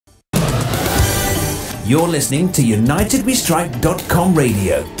You're listening to UnitedWeStrike.com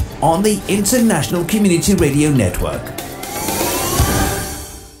radio on the International Community Radio Network.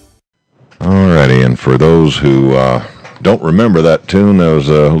 Alrighty, and for those who don't remember that tune, there was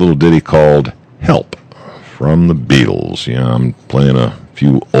a little ditty called Help from the Beatles. Yeah, I'm playing a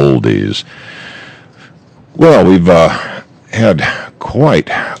few oldies. Well, we've had quite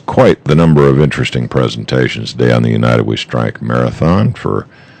the number of interesting presentations today on the United We Strike Marathon for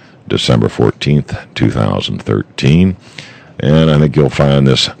December 14th, 2013. And I think you'll find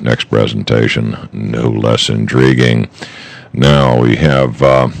this next presentation no less intriguing. Now we have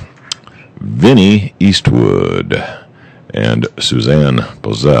Vinny Eastwood and Susanne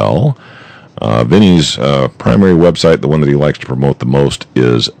Posel. Vinny's primary website, the one that he likes to promote the most,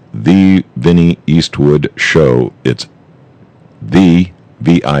 is the Vinny Eastwood Show. It's the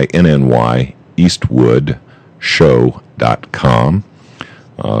VINNY EastwoodShow.com.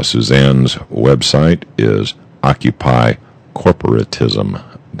 Suzanne's website is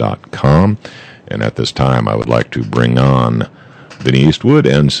OccupyCorporatism.com. And at this time, I would like to bring on Vinny Eastwood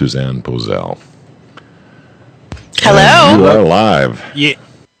and Susanne Posel. Hello. And you are live. Yeah.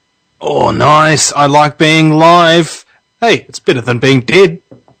 Oh, nice. I like being live. Hey, it's better than being dead.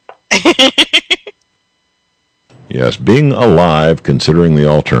 Yes, being alive, considering the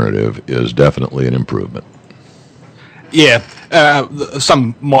alternative, is definitely an improvement. Yeah,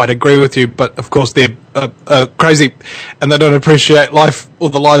 some might agree with you, but of course they're crazy and they don't appreciate life or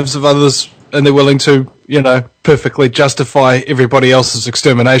the lives of others, and they're willing to, perfectly justify everybody else's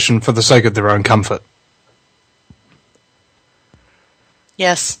extermination for the sake of their own comfort.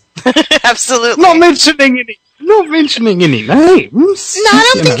 Yes, absolutely. Not mentioning any names. No,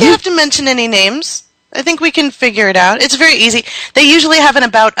 I don't think you have to mention any names. I think we can figure it out. It's very easy. They usually have an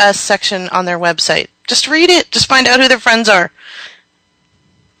About Us section on their website. Just read it. Just find out who their friends are.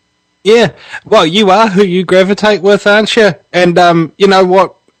 Yeah. Well, you are who you gravitate with, aren't you? And you know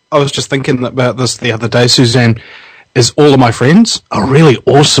what? I was just thinking about this the other day, Suzanne, is all of my friends are really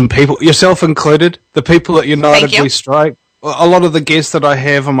awesome people, yourself included, the people at United We Strike, a lot of the guests that I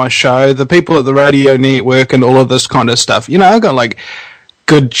have on my show, the people at the radio network and all of this kind of stuff. I've got like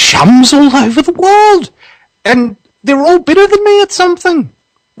good chums all over the world, and they're all better than me at something,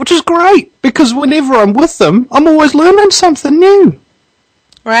 which is great, because whenever I'm with them, I'm always learning something new.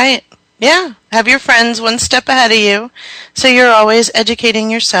 Right. Yeah. Have your friends one step ahead of you, so you're always educating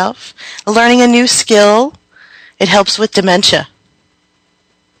yourself, learning a new skill. It helps with dementia.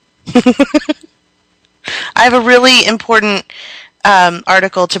 I have a really important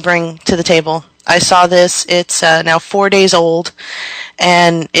article to bring to the table. I saw this. It's now 4 days old,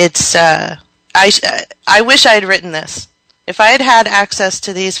 and it's. I wish I had written this. If I had had access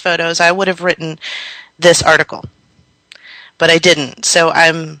to these photos, I would have written this article, but I didn't. So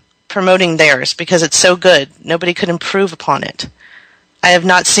I'm promoting theirs because it's so good. Nobody could improve upon it. I have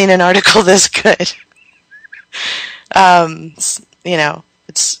not seen an article this good. It's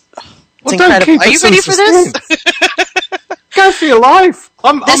incredible. Are you ready for this? Go for your life.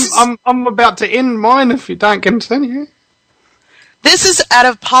 I'm about to end mine if you don't continue. This is out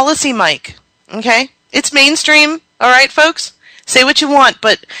of Policy Mike. Okay? It's mainstream. All right, folks? Say what you want,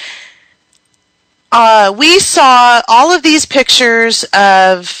 but we saw all of these pictures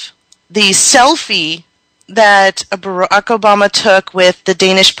of the selfie that Barack Obama took with the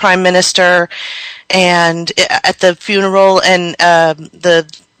Danish Prime Minister and at the funeral and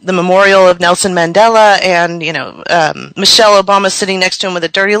the memorial of Nelson Mandela, and Michelle Obama sitting next to him with a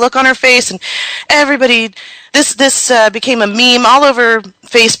dirty look on her face, and everybody. This became a meme all over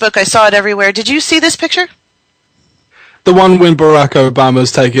Facebook. I saw it everywhere. Did you see this picture? The one when Barack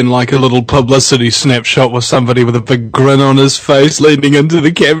Obama's taking like a little publicity snapshot with somebody with a big grin on his face leaning into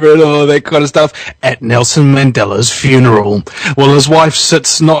the camera and all that kind of stuff at Nelson Mandela's funeral. Well, his wife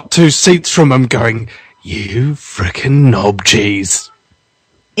sits not 2 seats from him going, "You frickin' knob cheese."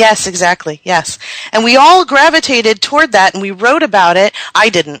 Yes, exactly. Yes. And we all gravitated toward that, and we wrote about it. I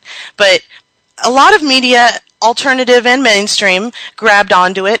didn't. But a lot of media, alternative and mainstream, grabbed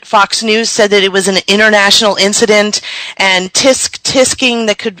onto it. Fox News said that it was an international incident and tisking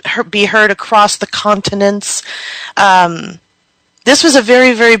that could be heard across the continents. This was a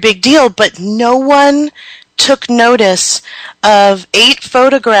very, very big deal, but no one took notice of 8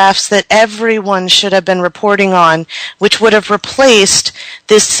 photographs that everyone should have been reporting on, which would have replaced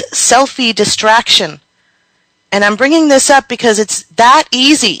this selfie distraction. And I'm bringing this up because it's that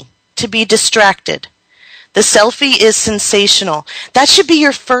easy to be distracted. The selfie is sensational. That should be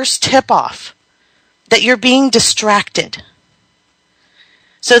your first tip-off, that you're being distracted.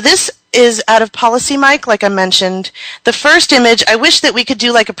 So this is out of Policy Mike, like I mentioned. The first image, I wish that we could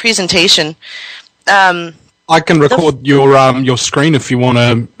do like a presentation. I can record your screen if you want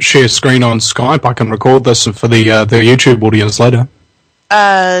to share screen on Skype. I can record this for the YouTube audience later.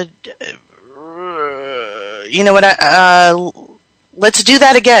 You know what? Let's do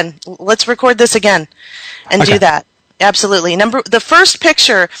that again. Let's record this again and do that. Absolutely. The first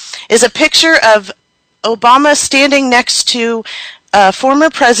picture is a picture of Obama standing next to former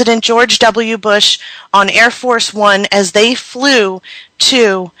President George W. Bush on Air Force One as they flew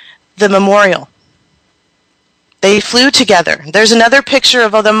to the memorial. They flew together. There's another picture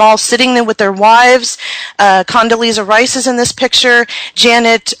of them all sitting there with their wives. Condoleezza Rice is in this picture.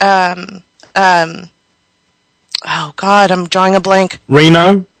 Janet, oh God, I'm drawing a blank.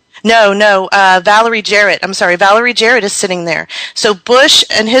 Reno? No, Valerie Jarrett. I'm sorry, Valerie Jarrett is sitting there. So Bush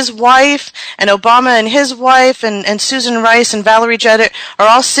and his wife, and Obama and his wife, and Susan Rice and Valerie Jarrett are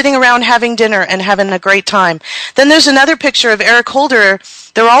all sitting around having dinner and having a great time. Then there's another picture of Eric Holder.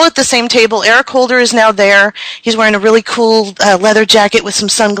 They're all at the same table. Eric Holder is now there. He's wearing a really cool leather jacket with some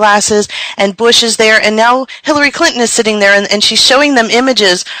sunglasses, and Bush is there. And now Hillary Clinton is sitting there, and she's showing them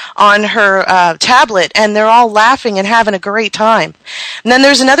images on her tablet, and they're all laughing and having a great time. And then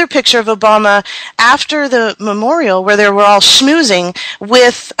there's another picture of Obama after the memorial where they were all schmoozing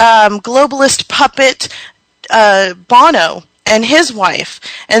with globalist puppet Bono and his wife,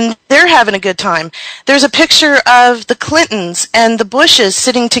 and they're having a good time. There's a picture of the Clintons and the Bushes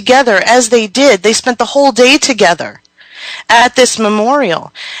sitting together as they did. They spent the whole day together at this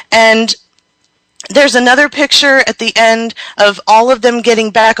memorial. And there's another picture at the end of all of them getting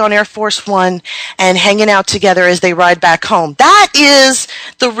back on Air Force One and hanging out together as they ride back home. That is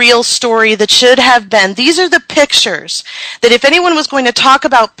the real story that should have been. These are the pictures that if anyone was going to talk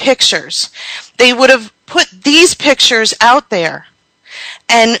about pictures, they would have put these pictures out there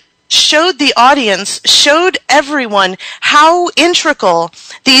and showed the audience, showed everyone how integral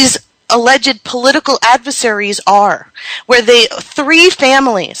these alleged political adversaries are, where three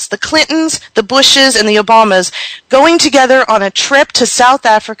families, the Clintons, the Bushes, and the Obamas, going together on a trip to South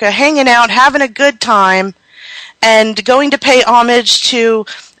Africa, hanging out, having a good time, and going to pay homage to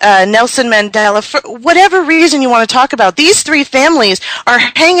Nelson Mandela. For whatever reason you want to talk about, these three families are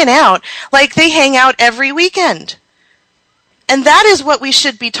hanging out like they hang out every weekend. And that is what we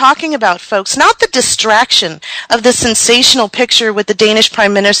should be talking about, folks, not the distraction of the sensational picture with the Danish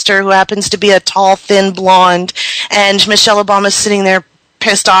Prime Minister who happens to be a tall, thin blonde, and Michelle Obama sitting there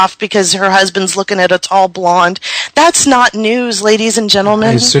pissed off because her husband's looking at a tall blonde. That's not news, ladies and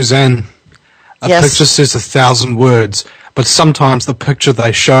gentlemen. Hey, Suzanne, a picture says 1,000 words, but sometimes the picture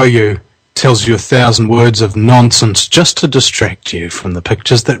they show you tells you 1,000 words of nonsense just to distract you from the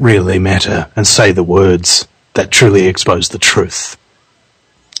pictures that really matter and say the words that truly expose the truth.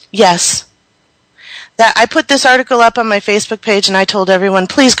 Yes. I put this article up on my Facebook page and I told everyone,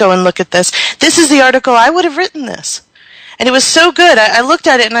 please go and look at this. This is the article. I would have written this. And it was so good. I looked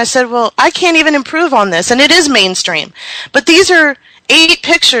at it and I said, well, I can't even improve on this. And it is mainstream. But these are 8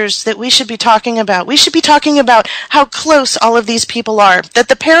 pictures that we should be talking about. We should be talking about how close all of these people are. That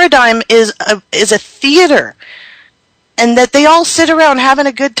the paradigm is a theater. And that they all sit around having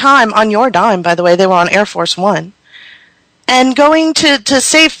a good time on your dime, by the way. They were on Air Force One. And going to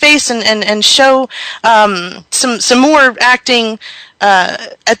save face and show some more acting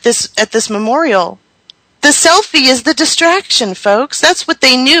at this memorial. The selfie is the distraction, folks. That's what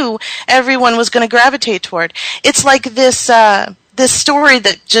they knew everyone was going to gravitate toward. It's like this story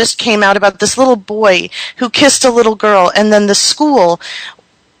that just came out about this little boy who kissed a little girl, and then the school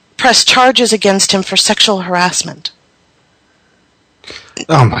pressed charges against him for sexual harassment.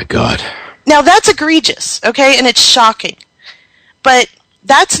 Oh, my God. Now, that's egregious, okay, and it's shocking. But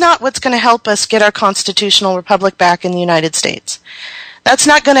that's not what's going to help us get our constitutional republic back in the United States. That's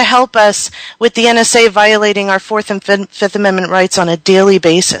not going to help us with the NSA violating our 4th and 5th Amendment rights on a daily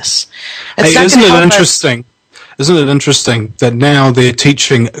basis. Hey, isn't it interesting? Isn't it interesting that now they're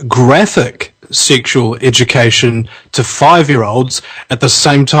teaching graphic sexual education to 5-year-olds at the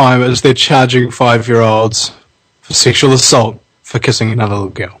same time as they're charging 5-year-olds for sexual assault for kissing another little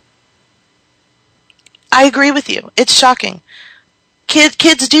girl? I agree with you. It's shocking.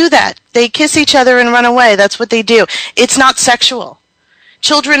 Kids do that. They kiss each other and run away. That's what they do. It's not sexual.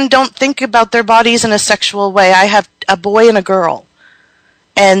 Children don't think about their bodies in a sexual way. I have a boy and a girl,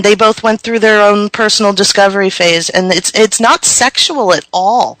 and they both went through their own personal discovery phase, and it's not sexual at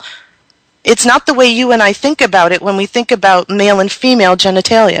all. It's not the way you and I think about it when we think about male and female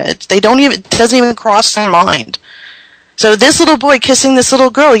genitalia. It doesn't even cross their mind. So this little boy kissing this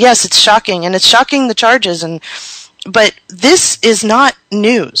little girl, yes, it's shocking, and it's shocking the charges, but this is not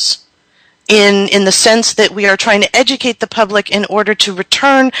news. in the sense that we are trying to educate the public in order to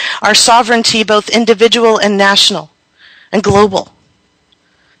return our sovereignty, both individual and national and global.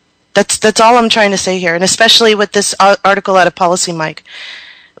 That's all I'm trying to say here, and especially with this article out of Policy Mike.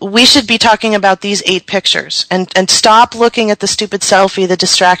 We should be talking about these 8 pictures and stop looking at the stupid selfie, the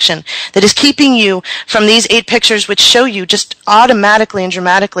distraction that is keeping you from these 8 pictures, which show you just automatically and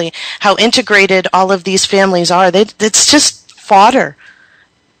dramatically how integrated all of these families are. It's just fodder.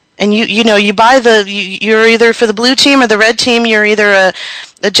 And you buy you're either for the blue team or the red team. You're either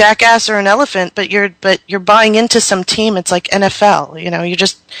a jackass or an elephant, but you're buying into some team. It's like NFL.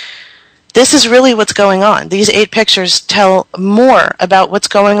 This is really what's going on. These 8 pictures tell more about what's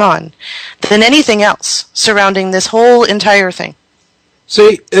going on than anything else surrounding this whole entire thing.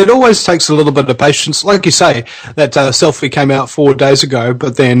 See, it always takes a little bit of patience. Like you say, that selfie came out 4 days ago,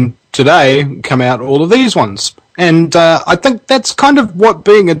 but then today come out all of these ones. And I think that's kind of what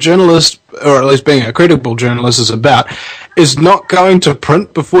being a journalist, or at least being a credible journalist, is about, is not going to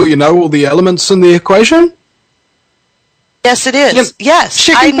print before you know all the elements in the equation. Yes, it is. Yes,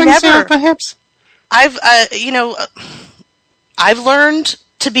 checking things out, perhaps. I've learned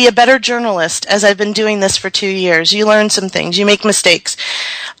to be a better journalist as I've been doing this for 2 years. You learn some things. You make mistakes.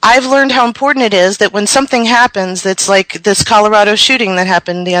 I've learned how important it is that when something happens that's like this Colorado shooting that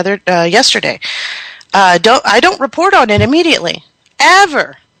happened yesterday, I don't report on it immediately,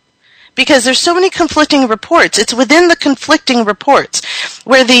 ever. Because there's so many conflicting reports. It's within the conflicting reports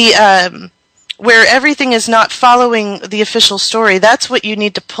where where everything is not following the official story. That's what you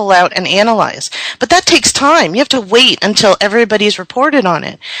need to pull out and analyze. But that takes time. You have to wait until everybody's reported on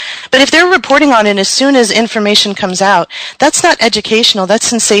it. But if they're reporting on it as soon as information comes out, that's not educational, that's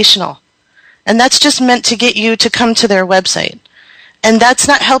sensational. And that's just meant to get you to come to their website. And that's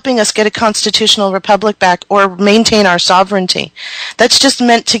not helping us get a constitutional republic back or maintain our sovereignty. That's just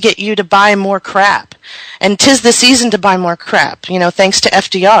meant to get you to buy more crap. And 'tis the season to buy more crap. Thanks to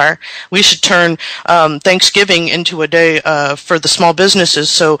FDR, we should turn Thanksgiving into a day for the small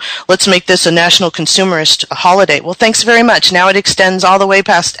businesses, so let's make this a national consumerist holiday. Well, thanks very much. Now it extends all the way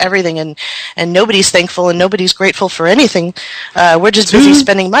past everything, and nobody's thankful and nobody's grateful for anything. We're just busy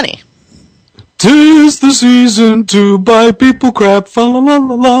spending money. 'Tis the season to buy people crap. Fa la la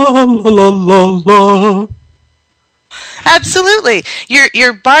la la la la. Absolutely.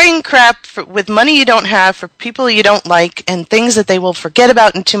 You're buying crap with money you don't have for people you don't like and things that they will forget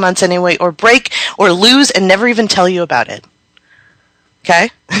about in 2 months anyway, or break or lose and never even tell you about it. Okay?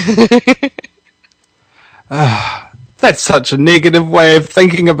 That's such a negative way of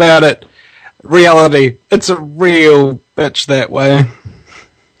thinking about it. Reality. It's a real bitch that way.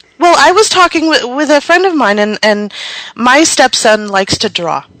 Well, I was talking with a friend of mine, and my stepson likes to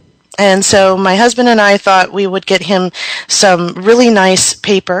draw. And so my husband and I thought we would get him some really nice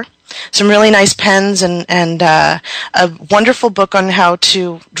paper, some really nice pens, and a wonderful book on how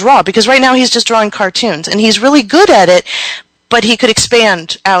to draw. Because right now he's just drawing cartoons, and he's really good at it, but he could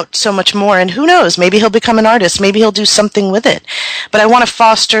expand out so much more. And who knows, maybe he'll become an artist. Maybe he'll do something with it. But I want to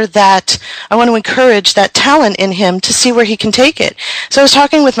foster that. I want to encourage that talent in him to see where he can take it. So I was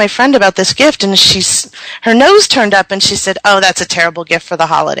talking with my friend about this gift, and her nose turned up, and she said, "Oh, that's a terrible gift for the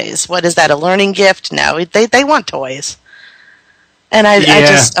holidays. What is that, a learning gift? No, they want toys." And I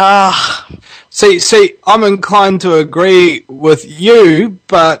just, See, I'm inclined to agree with you,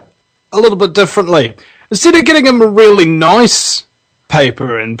 but a little bit differently. Instead of getting him a really nice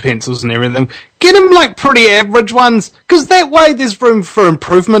paper and pencils and everything, get him like pretty average ones, because that way there's room for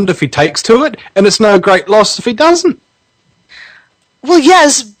improvement if he takes to it, and it's no great loss if he doesn't. Well,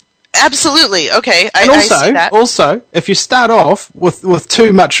 yes, absolutely. Okay, I see that. Also, if you start off with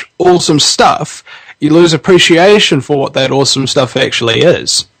too much awesome stuff, you lose appreciation for what that awesome stuff actually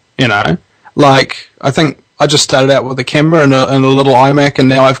is. Like, I think I just started out with a camera and a little iMac, and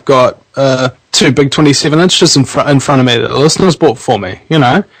now I've got 2 big 27 inches in front of me that the listeners bought for me, and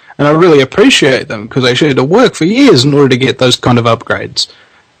I really appreciate them because I actually had to work for years in order to get those kind of upgrades.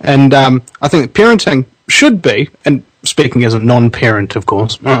 And I think parenting should be, and speaking as a non-parent, of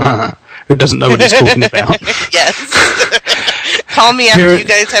course, who doesn't know what he's talking about. Yes. Call me after you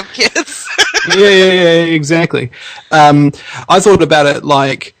guys have kids. yeah, exactly. I thought about it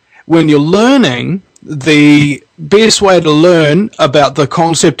like when you're learning, the best way to learn about the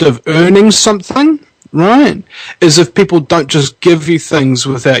concept of earning something, right, is if people don't just give you things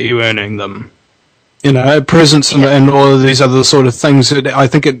without you earning them. Presents and all of these other sort of things. I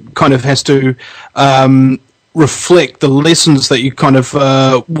think it kind of has to reflect the lessons that you kind of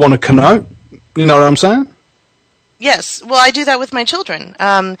want to connote. You know what I'm saying? Yes. Well, I do that with my children.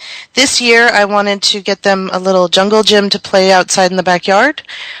 This year, I wanted to get them a little jungle gym to play outside in the backyard,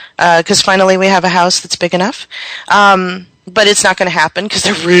 because finally we have a house that's big enough. But it's not going to happen because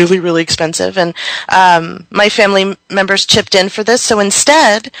they're really, really expensive. And my family members chipped in for this. So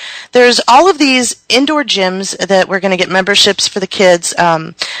instead, there's all of these indoor gyms that we're going to get memberships for the kids,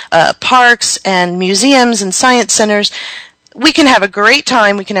 parks and museums and science centers. We can have a great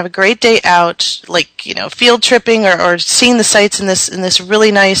time. We can have a great day out, like, you know, field tripping or seeing the sights in this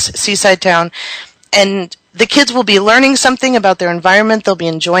really nice seaside town. And the kids will be learning something about their environment. They'll be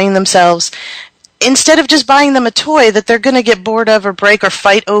enjoying themselves, instead of just buying them a toy that they're going to get bored of or break or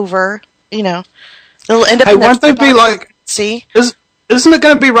fight over. You know, they'll end up. Hey, won't they be like? See, isn't it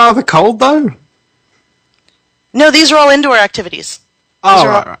going to be rather cold though? No, these are all indoor activities. Oh,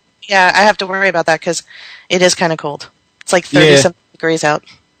 right. Yeah, I have to worry about that because it is kind of cold. It's like 30-something degrees out.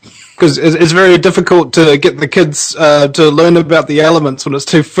 Because it's very difficult to get the kids to learn about the elements when it's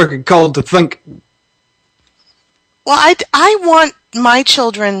too freaking cold to think. Well, I want my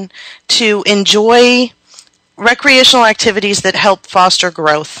children to enjoy recreational activities that help foster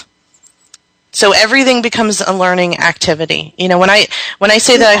growth. So everything becomes a learning activity. You know, when I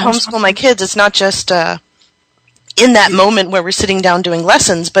say that I homeschool my kids, it's not just in that moment where we're sitting down doing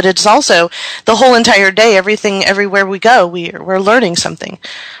lessons, but it's also the whole entire day, everywhere we go, we're learning something.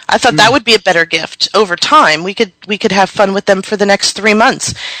 I thought that would be a better gift over time. We could have fun with them for the next 3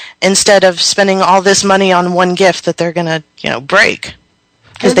 months instead of spending all this money on one gift that they're gonna, break.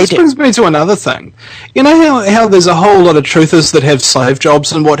 This brings me to another thing. You know how there's a whole lot of truthers that have slave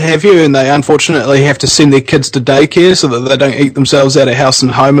jobs and what have you, and they unfortunately have to send their kids to daycare so that they don't eat themselves out of house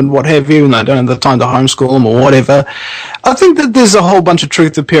and home and what have you, and they don't have the time to homeschool them or whatever. I think that there's a whole bunch of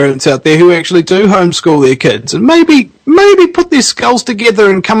truther parents out there who actually do homeschool their kids, and maybe put their skulls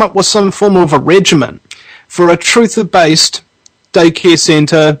together and come up with some form of a regimen for a truther-based daycare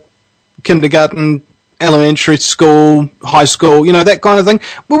centre, kindergarten, elementary school, high school, that kind of thing.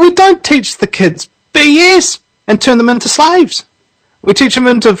 Well, we don't teach the kids BS and turn them into slaves. We teach them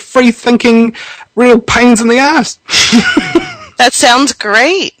into free-thinking, real pains in the ass. That sounds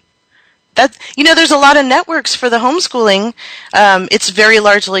great. There's a lot of networks for the homeschooling. It's very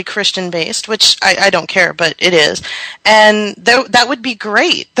largely Christian-based, which I don't care, but it is. And that would be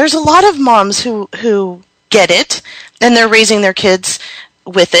great. There's a lot of moms who get it, and they're raising their kids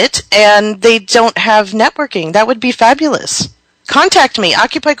with it, and they don't have networking. That would be fabulous. Contact me,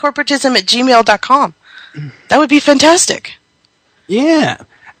 occupycorporatism@gmail.com. That would be fantastic. Yeah.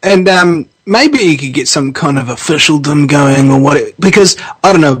 And maybe you could get some kind of officialdom going or what, because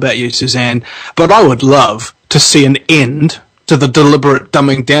I don't know about you, Suzanne, but I would love to see an end to the deliberate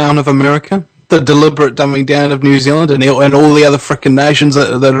dumbing down of America, the deliberate dumbing down of New Zealand and all the other frickin' nations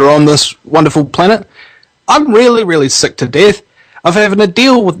that are on this wonderful planet. I'm really, really sick to death of having to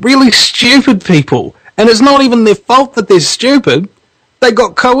deal with really stupid people. And it's not even their fault that they're stupid. They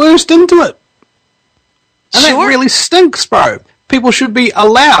got coerced into it. And Sure. that really stinks, bro. People should be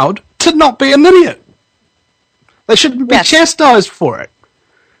allowed to not be an idiot. They shouldn't be chastised for it.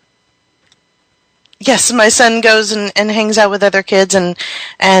 Yes, my son goes and hangs out with other kids, and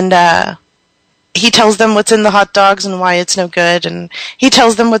he tells them what's in the hot dogs and why it's no good, and he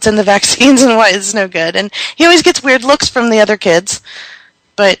tells them what's in the vaccines and why it's no good, and he always gets weird looks from the other kids,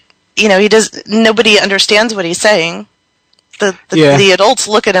 but nobody understands what he's saying. The adults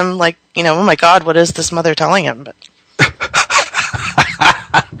look at him like, oh my God, what is this mother telling him? But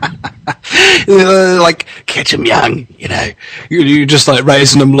like, catch him young, You're just like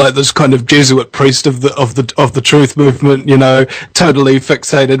raising him like this kind of Jesuit priest of the truth movement, totally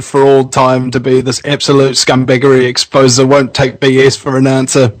fixated for all time to be this absolute scumbaggery exposer, won't take BS for an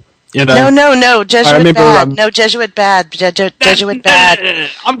answer. No, Jesuit bad. No, Jesuit bad. Jesuit bad.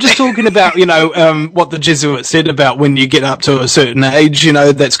 I'm just talking about, what the Jesuit said about when you get up to a certain age,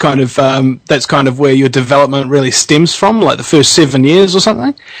 that's kind of where your development really stems from, like the first 7 years or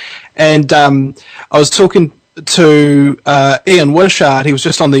something. And I was talking to Ian Wishart. He was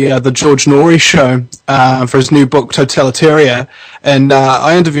just on the George Norrie show for his new book Totalitaria, and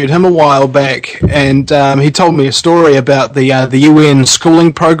I interviewed him a while back, and he told me a story about the UN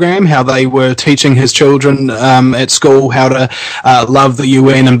schooling program, how they were teaching his children at school how to love the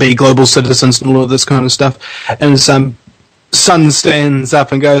UN and be global citizens and all of this kind of stuff. And his son stands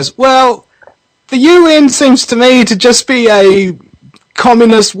up and goes, "Well, the UN seems to me to just be a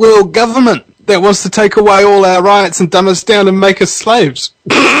communist world government that wants to take away all our rights and dumb us down and make us slaves."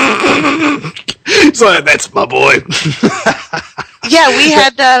 So that's my boy. Yeah,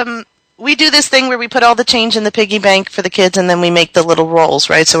 we do this thing where we put all the change in the piggy bank for the kids, and then we make the little rolls,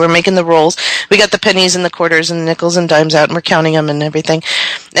 right? So we're making the rolls. We got the pennies and the quarters and the nickels and dimes out, and we're counting them and everything.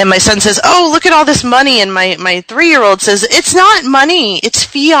 And my son says, "Oh, look at all this money." And my 3-year-old says, "It's not money. It's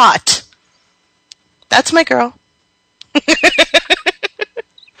fiat." That's my girl.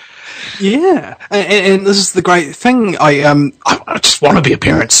 Yeah, and this is the great thing. I just want to be a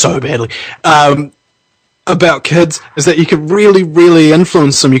parent so badly. About kids is that you can really, really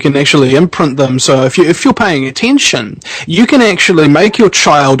influence them. You can actually imprint them. So if you're paying attention, you can actually make your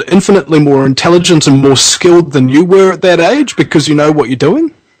child infinitely more intelligent and more skilled than you were at that age because you know what you're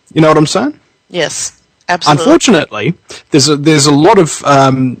doing. You know what I'm saying? Yes, absolutely. Unfortunately, there's a lot of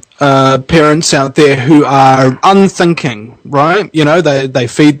parents out there who are unthinking, right? You know, they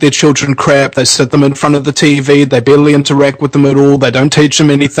feed their children crap, they sit them in front of the TV, they barely interact with them at all, they don't teach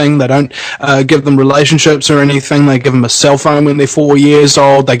them anything, they don't give them relationships or anything, they give them a cell phone when they're 4 years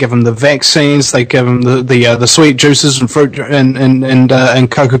old, they give them the vaccines, they give them the sweet juices and fruit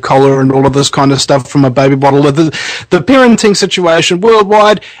and Coca-Cola and all of this kind of stuff from a baby bottle. The parenting situation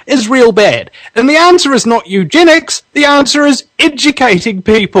worldwide is real bad. And the answer is not eugenics, the answer is educating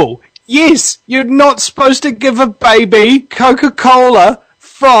people. Yes, you're not supposed to give a baby Coca-Cola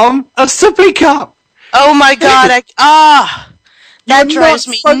from a sippy cup. Oh my God! That drives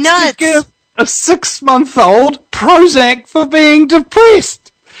me nuts. To give a 6-month-old Prozac for being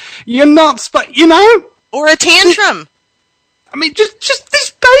depressed. You're not supposed, you know, or a tantrum. I mean, just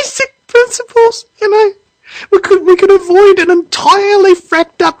these basic principles. You know, we could avoid an entirely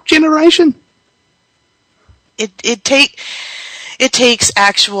fracked up generation. It takes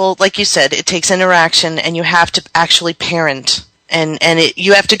actual, like you said, it takes interaction, and you have to actually parent. And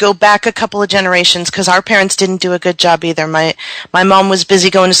you have to go back a couple of generations because our parents didn't do a good job either. My mom was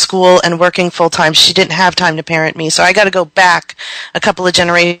busy going to school and working full time. She didn't have time to parent me. So I got to go back a couple of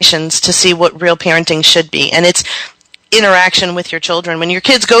generations to see what real parenting should be. And it's interaction with your children. When your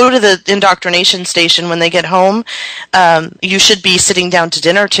kids go to the indoctrination station when they get home, you should be sitting down to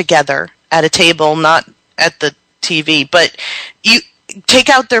dinner together at a table, not at the TV, but you take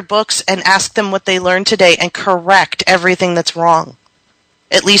out their books and ask them what they learned today and correct everything that's wrong.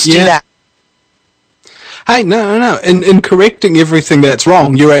 At least do that. Hey, no. In correcting everything that's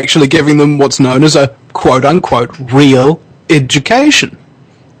wrong, you're actually giving them what's known as a quote-unquote real education.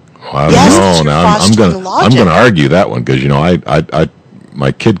 Well, I don't know. Now, I'm going to argue that one because, you know, I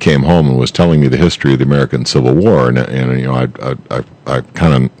my kid came home and was telling me the history of the American Civil War, and you know, I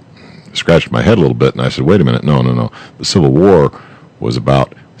kind of scratched my head a little bit, and I said, wait a minute, no. The Civil War was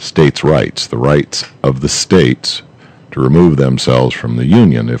about states' rights, the rights of the states to remove themselves from the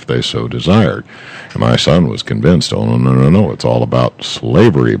Union if they so desired. And my son was convinced, oh, no, it's all about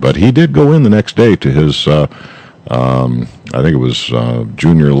slavery. But he did go in the next day to his, I think it was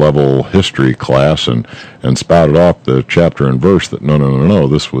junior level history class, and spouted off the chapter and verse that no,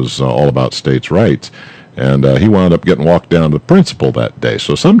 this was all about states' rights. And he wound up getting walked down to the principal that day.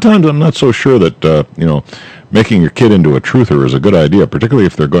 So sometimes I'm not so sure that, you know, making your kid into a truther is a good idea, particularly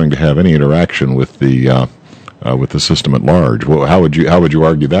if they're going to have any interaction with the system at large. Well, how would you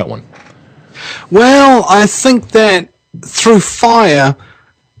argue that one? Well, I think that through fire,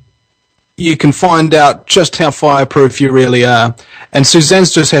 you can find out just how fireproof you really are. And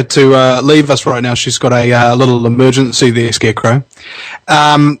Suzanne's just had to leave us right now. She's got a little emergency there, Scarecrow.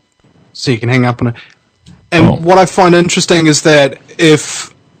 So you can hang up on it. And what I find interesting is that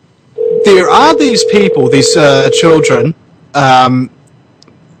if there are these people, these children,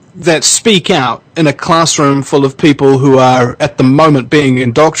 that speak out in a classroom full of people who are at the moment being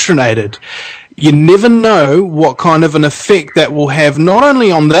indoctrinated, you never know what kind of an effect that will have not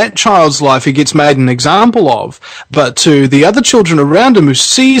only on that child's life he gets made an example of, but to the other children around him who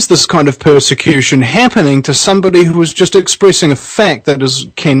sees this kind of persecution happening to somebody who is just expressing a fact that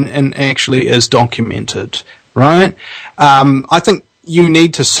actually is documented, right? I think you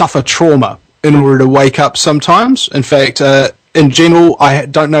need to suffer trauma in order to wake up sometimes. In fact, in general, I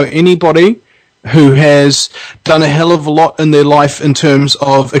don't know anybody who has done a hell of a lot in their life in terms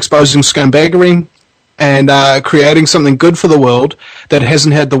of exposing scumbaggery and creating something good for the world that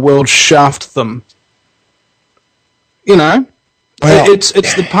hasn't had the world shaft them. You know, it's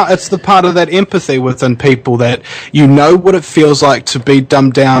the part of that empathy within people that you know what it feels like to be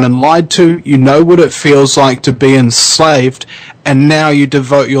dumbed down and lied to. You know what it feels like to be enslaved, and now you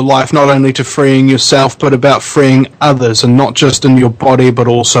devote your life not only to freeing yourself, but about freeing others, and not just in your body, but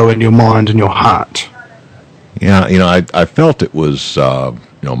also in your mind and your heart. Yeah, you know, I felt it was, you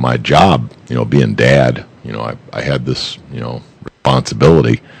know, my job, you know, being dad, you know, I had this, you know,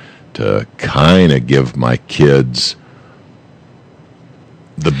 responsibility to kind of give my kids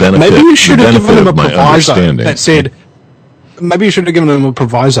the benefit. Maybe you should have given him a my proviso understanding. that said. Maybe you should have given him a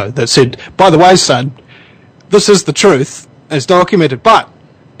proviso that said, by the way, son, this is the truth, as documented, but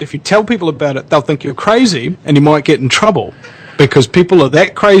if you tell people about it, they'll think you're crazy, and you might get in trouble, because people are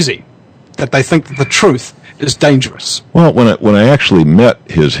that crazy that they think that the truth is dangerous. Well, when I actually met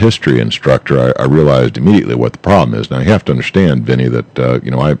his history instructor, I realized immediately what the problem is. Now, you have to understand, Vinny, that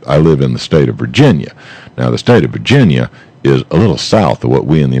I live in the state of Virginia. Now, the state of Virginia is a little south of what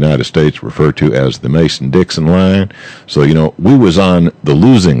we in the United States refer to as the Mason-Dixon line. So, we was on the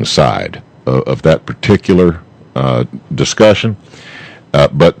losing side of that particular discussion.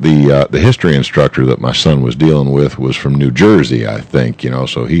 But the history instructor that my son was dealing with was from New Jersey, I think.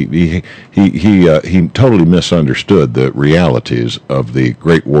 So he totally misunderstood the realities of the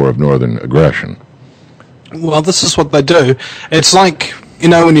Great War of Northern Aggression. Well, this is what they do. It's like,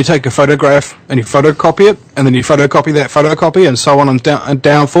 when you take a photograph and you photocopy it, and then you photocopy that photocopy, and so on and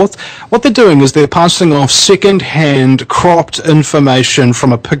down forth. What they're doing is they're passing off second-hand cropped information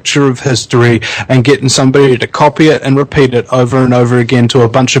from a picture of history and getting somebody to copy it and repeat it over and over again to a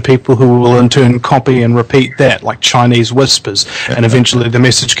bunch of people who will in turn copy and repeat that, like Chinese whispers. And eventually the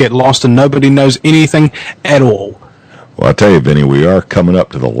message gets lost and nobody knows anything at all. Well, I tell you, Vinny, we are coming up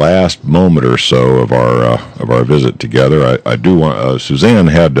to the last moment or so of our visit together. I do want Susanne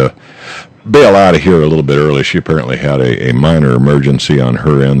had to bail out of here a little bit early. She apparently had a minor emergency on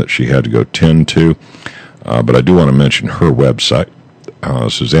her end that she had to go tend to. But I do want to mention her website,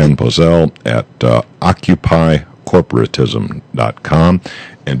 Susanne Posel at occupycorporatism.com.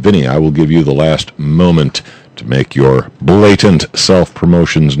 And Vinny, I will give you the last moment to make your blatant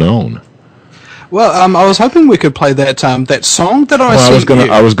self-promotions known. Well, I was hoping we could play that that song that I sent you.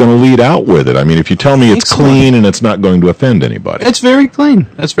 I was going to lead out with it. I mean, if you tell me it's clean and it's not going to offend anybody. It's very clean.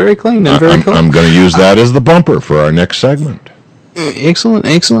 It's very clean and very cool. I'm going to use that as the bumper for our next segment. Excellent.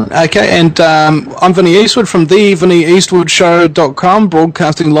 Okay, and I'm Vinny Eastwood from the VinnyEastwoodShow.com,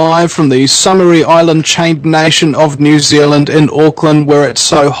 broadcasting live from the summery island chained nation of New Zealand in Auckland, where it's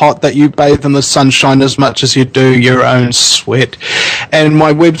so hot that you bathe in the sunshine as much as you do your own sweat. And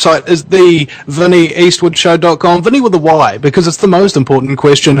my website is the VinnyEastwoodShow.com, Vinny with a Y, because it's the most important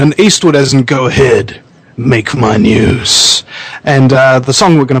question, and Eastwood as in go ahead. Make my news. And the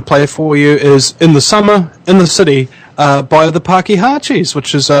song we're going to play for you is In the Summer, in the City, by the Pakihachis,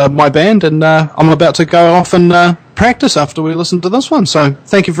 which is my band, and I'm about to go off and practice after we listen to this one. So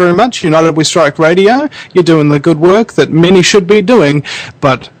thank you very much, United We Strike Radio. You're doing the good work that many should be doing,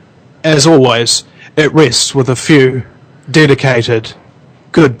 but as always, it rests with a few dedicated,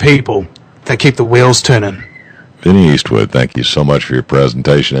 good people that keep the wheels turning. Vinny Eastwood, thank you so much for your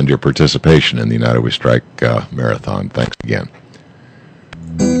presentation and your participation in the United We Strike Marathon. Thanks again.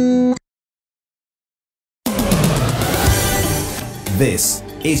 This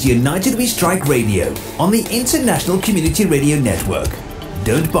is United We Strike Radio on the International Community Radio Network.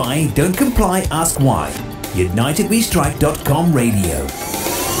 Don't buy, don't comply, ask why. UnitedWeStrike.com Radio.